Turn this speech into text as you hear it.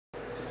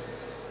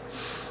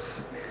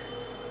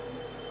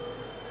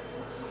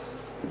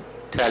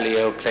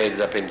Stallion plays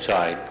up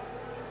inside.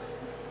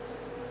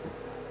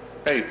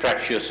 Very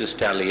fractious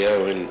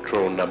Stallion in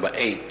throne number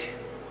 8.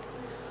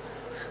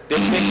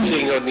 Then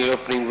mixing on the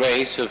opening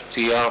race of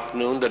the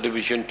afternoon, the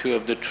Division 2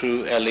 of the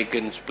True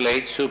Elegance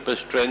plate, Super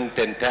Strength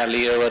and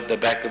Talio at the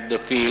back of the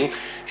field.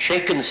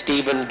 Shaken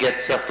Stephen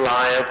gets a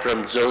flyer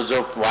from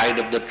XOXO wide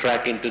of the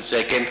track into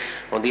second.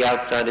 On the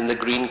outside in the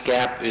green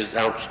cap is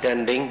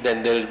Outstanding.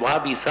 Then there is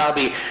Wabi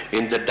Sabi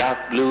in the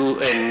dark blue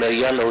and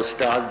yellow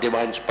stars,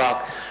 Divine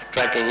Spark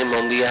tracking him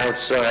on the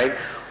outside.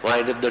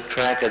 Wide of the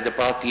track as they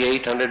pass the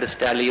 800,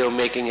 Stallion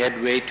making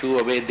headway, 2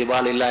 away,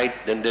 Diwali Light.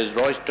 Then there's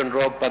Royston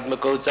Rob,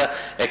 Padmakosa,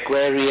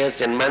 Aquarius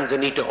and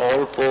Manzanita,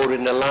 all 4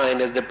 in a line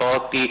as they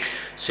pass the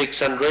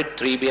 600,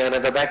 3 behind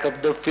at the back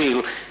of the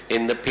field.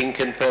 In the pink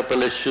and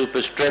purple is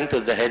Super Strength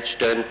as the heads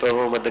turn for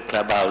home at the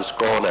clubhouse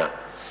corner.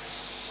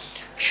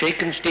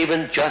 Shaken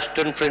Stephen just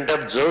in front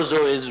of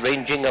XOXO is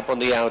ranging up on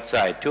the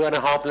outside.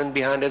 2.5 lengths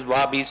behind is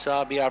Wabi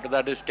Sabi. After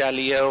that is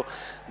Stallion.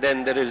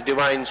 Then there is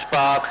Divine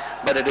Spark,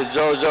 but it is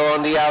XOXO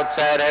on the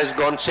outside, has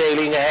gone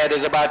sailing ahead,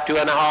 is about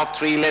 2.5,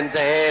 3 lengths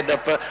ahead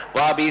of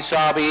Wabi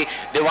Sabi.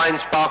 Divine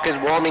Spark is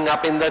warming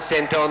up in the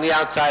center. On the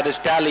outside is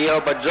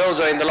Stallion, but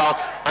XOXO in the last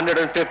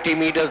 150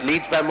 meters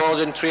leads by more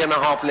than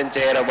 3.5 lengths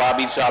ahead of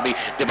Wabi Sabi,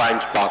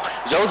 Divine Spark.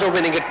 XOXO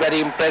winning it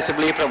very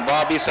impressively from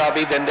Wabi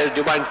Sabi. Then there's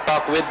Divine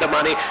Spark with the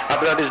money.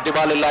 After that is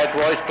Diwali Light,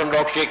 Royston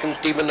Rock, Shaken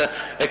Stephen,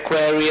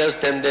 Aquarius.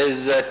 Then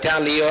there's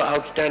Talio,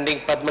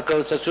 Outstanding,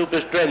 Padmakosa,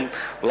 Super Strength,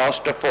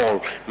 lost a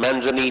fall,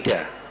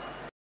 Manzanita.